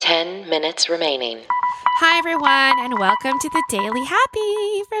10 minutes remaining. Hi, everyone, and welcome to the Daily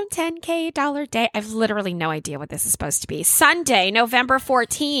Happy from 10K Dollar Day. I've literally no idea what this is supposed to be. Sunday, November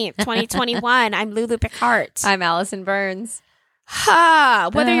 14th, 2021. I'm Lulu Picard. I'm Allison Burns.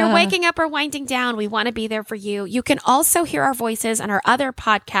 Whether you're waking up or winding down, we want to be there for you. You can also hear our voices on our other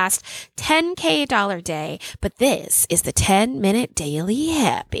podcast, 10K Dollar Day, but this is the 10-minute Daily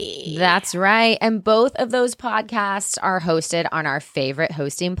Happy. That's right. And both of those podcasts are hosted on our favorite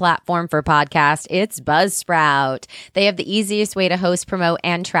hosting platform for podcasts. It's Buzzsprout. They have the easiest way to host, promote,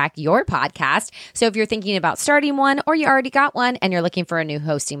 and track your podcast. So if you're thinking about starting one or you already got one and you're looking for a new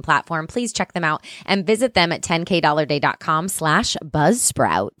hosting platform, please check them out and visit them at 10kdollarday.com/Buzzsprout.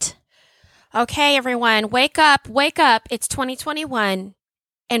 Okay, everyone, wake up, wake up. It's 2021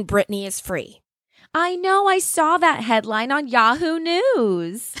 and Britney is free. I know. I saw that headline on Yahoo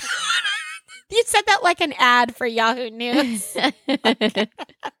News. You said that like an ad for Yahoo News. It's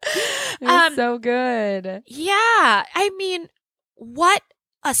so good. Yeah. I mean, what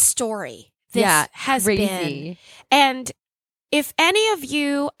a story this has crazy. been. And if any of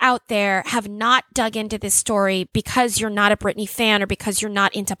you out there have not dug into this story because you're not a Britney fan or because you're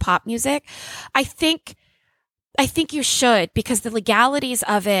not into pop music, I think you should, because the legalities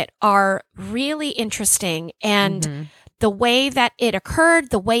of it are really interesting. And the way that it occurred,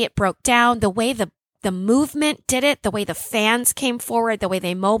 the way it broke down, the way the movement did it, the way the fans came forward, the way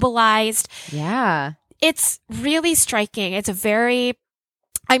they mobilized. Yeah. It's really striking. It's I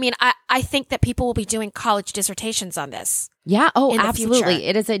think that people will be doing college dissertations on this. Yeah. Oh, in the absolutely. future.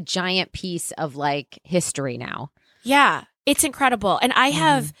 It is a giant piece of like history now. Yeah, it's incredible. And I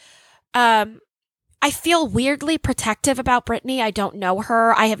have, I feel weirdly protective about Britney. I don't know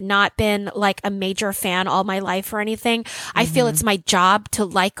her. I have not been like a major fan all my life or anything. I feel it's my job to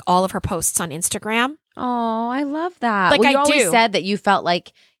like all of her posts on Instagram. Oh, I love that. Like, well, you I always do. said that you felt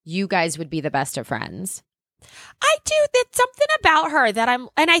like you guys would be the best of friends. I do. There's something about her that and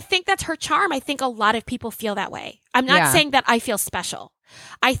I think that's her charm. I think a lot of people feel that way. I'm not saying that I feel special.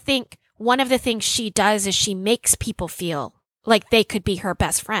 I think one of the things she does is she makes people feel like they could be her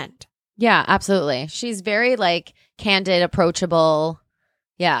best friend. Yeah, absolutely. She's very like candid, approachable.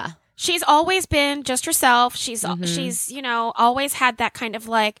 Yeah. She's always been just herself. She's, always had that kind of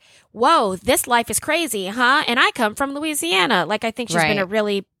like, whoa, this life is crazy, huh? And I come from Louisiana. Like, I think she's been a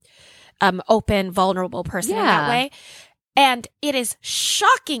really open, vulnerable person in that way. And it is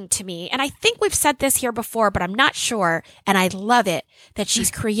shocking to me, and I think we've said this here before, but I'm not sure, and I love it, that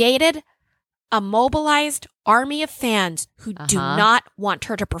she's created a mobilized army of fans who do not want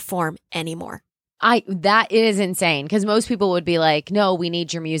her to perform anymore. That is insane, because most people would be like, no, we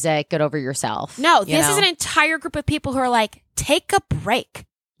need your music, get over yourself. No, this is an entire group of people who are like, take a break.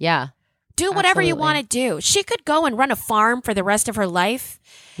 Yeah. Do whatever you want to do. She could go and run a farm for the rest of her life.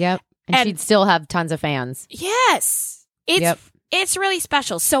 Yep. And she'd still have tons of fans. Yes. It's really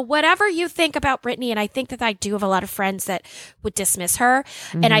special. So whatever you think about Britney, and I think that I do have a lot of friends that would dismiss her,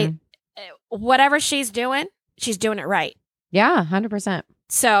 and whatever she's doing it right. Yeah, 100%.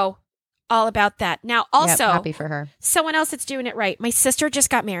 So all about that. Now, also, happy for her. Someone else that's doing it right. My sister just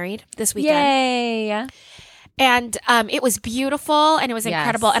got married this weekend. Yay. And it was beautiful and it was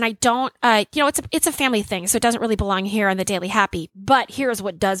incredible. And I don't, it's a family thing, so it doesn't really belong here on the Daily Happy. But here's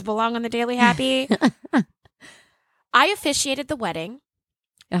what does belong on the Daily Happy. I officiated the wedding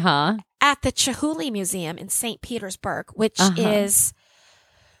at the Chihuly Museum in St. Petersburg, which is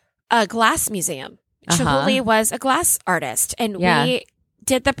a glass museum. Chihuly was a glass artist, and we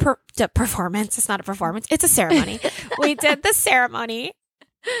did the performance. It's not a performance. It's a ceremony. We did the ceremony.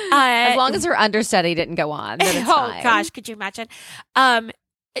 As long as her understudy didn't go on, then it's fine. Gosh, could you imagine?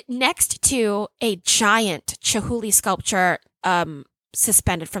 Next to a giant Chihuly sculpture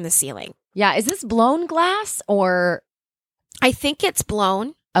suspended from the ceiling. Yeah, is this blown glass or? I think it's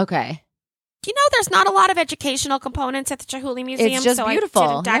blown. Okay. There's not a lot of educational components at the Chihuly Museum. It's just so beautiful.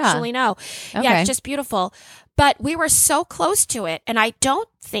 I didn't actually know. Okay. Yeah, it's just beautiful. But we were so close to it, and I don't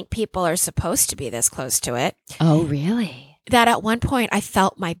think people are supposed to be this close to it. Oh, really? That at one point I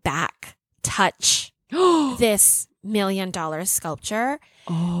felt my back touch this $1 million sculpture.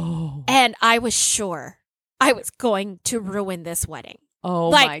 Oh. And I was sure I was going to ruin this wedding.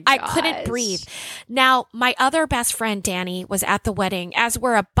 Oh, my gosh. I couldn't breathe. Now, my other best friend, Danny, was at the wedding, as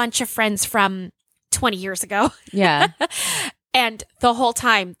were a bunch of friends from 20 years ago. Yeah. And the whole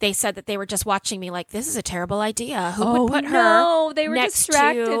time they said that they were just watching me like, this is a terrible idea. Who would put her No, they were next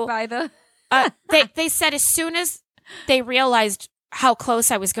distracted by the... they said as soon as they realized how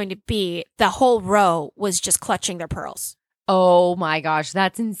close I was going to be, the whole row was just clutching their pearls. Oh my gosh,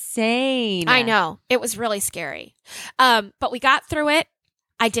 that's insane. I know. It was really scary. But we got through it.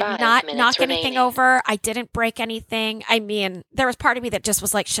 I did not knock anything over. I didn't break anything. I mean, there was part of me that just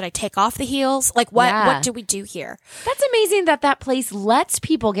was like, should I take off the heels? Like, what do we do here? That's amazing that place lets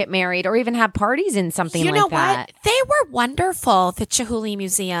people get married or even have parties in something like that. You know what? They were wonderful, the Chihuly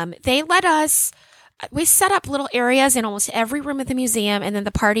Museum. They let us... We set up little areas in almost every room of the museum, and then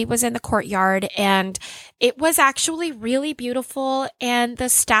the party was in the courtyard, and it was actually really beautiful, and the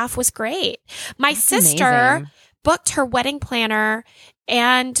staff was great. My sister booked her wedding planner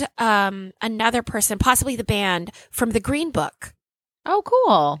and another person, possibly the band, from the Green Book. Oh,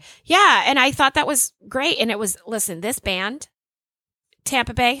 cool. Yeah, and I thought that was great, and it was, listen, this band...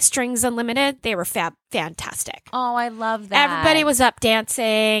 Tampa Bay Strings Unlimited, they were fantastic. Oh, I love that. Everybody was up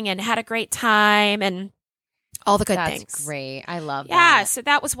dancing and had a great time and all the good things. That's great. I love that. Yeah, so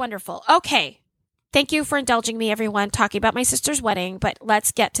that was wonderful. Okay. Thank you for indulging me, everyone, talking about my sister's wedding, but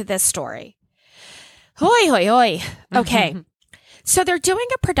let's get to this story. Hoi, hoi, hoi. Okay. So they're doing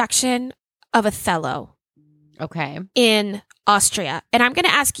a production of Othello. Okay. In Austria. And I'm going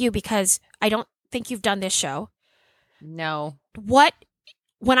to ask you because I don't think you've done this show. No.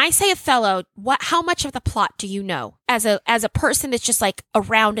 When I say Othello, how much of the plot do you know as a person that's just like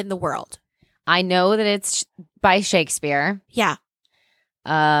around in the world? I know that it's by Shakespeare. Yeah.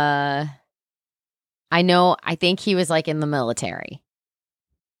 I think he was like in the military.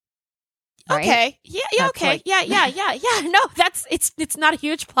 Right? Okay. Yeah, that's okay. Like... Yeah. No, it's not a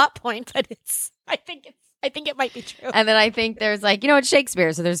huge plot point, but I think it might be true. And then I think there's like, it's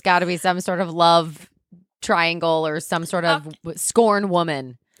Shakespeare, so there's got to be some sort of love triangle or some sort of scorn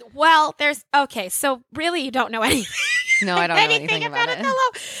woman. Well, so really you don't know anything. No, I don't know anything about Othello.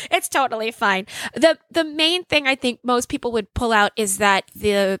 It's totally fine. The main thing I think most people would pull out is that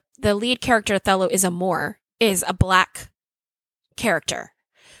the lead character Othello is a black character,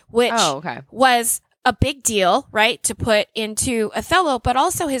 which was a big deal, right, to put into Othello, but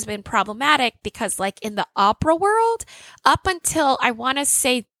also has been problematic because like in the opera world, up until I want to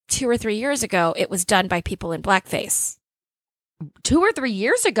say 2 or 3 years ago, it was done by people in blackface. 2 or 3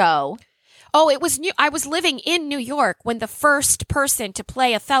 years ago? Oh, it was new. I was living in New York when the first person to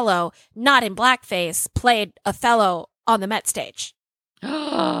play Othello, not in blackface, played Othello on the Met stage.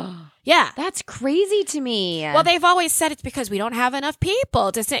 Yeah. That's crazy to me. Well, they've always said it's because we don't have enough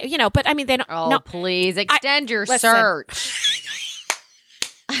people to say, but I mean, they don't. Oh, no, please extend your search.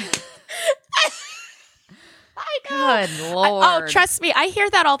 Good Lord. Trust me. I hear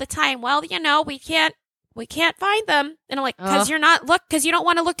that all the time. Well, we can't find them. And I'm like, because you don't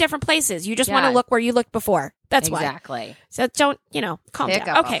want to look different places. You just want to look where you looked before. That's why. Exactly. So don't, calm down. Pick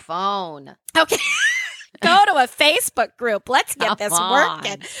up a phone. Okay. Go to a Facebook group. Let's get this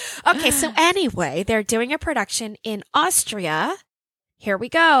working. Okay. So anyway, they're doing a production in Austria. Here we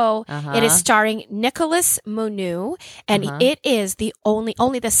go. It is starring Nicholas Monu, and it is the only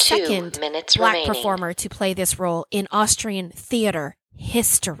the second black performer to play this role in Austrian theater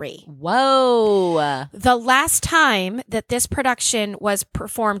history. Whoa. The last time that this production was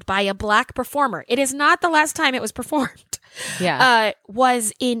performed by a black performer, it is not the last time it was performed. Yeah.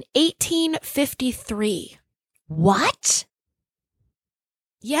 Was in 1853. What?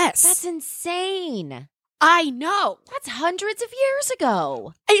 Yes. That's insane. I know. That's hundreds of years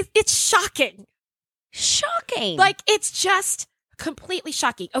ago. It's shocking. Shocking. Like, it's just completely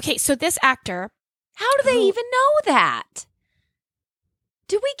shocking. Okay, so this actor... How do they even know that?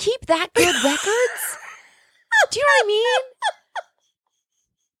 Do we keep that good records? Do you know what I mean?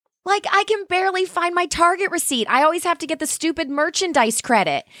 Like, I can barely find my Target receipt. I always have to get the stupid merchandise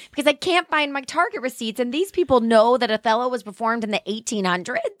credit because I can't find my Target receipts. And these people know that Othello was performed in the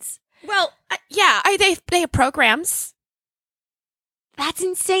 1800s. Well, yeah, they have programs. That's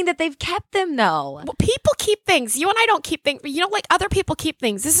insane that they've kept them, though. Well, people keep things. You and I don't keep things. Like other people keep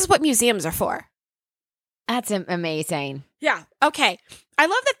things. This is what museums are for. That's amazing. Yeah. Okay. I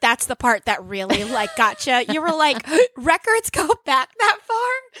love that that's the part that really gotcha. You were like, records go back that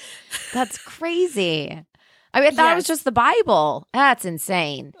far? That's crazy. I thought it was just the Bible. That's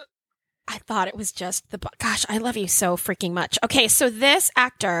insane. I thought it was just gosh, I love you so freaking much. Okay, so this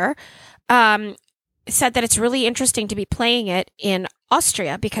actor said that it's really interesting to be playing it in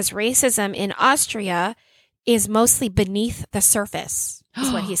Austria because racism in Austria is mostly beneath the surface,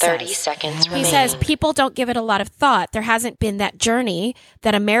 is what he says. 30 seconds remaining. He says people don't give it a lot of thought. There hasn't been that journey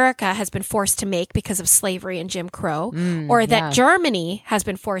that America has been forced to make because of slavery and Jim Crow, or that Germany has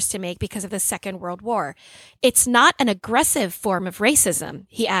been forced to make because of the Second World War. It's not an aggressive form of racism,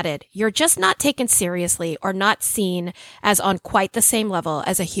 he added. You're just not taken seriously or not seen as on quite the same level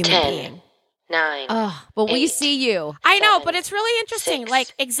as a human being. 9. Oh, but we see you. I know, but it's really interesting.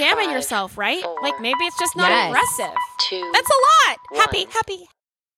 6, examine 5, yourself, right? 4, Maybe it's just not aggressive. 2. That's a lot. 1. Happy.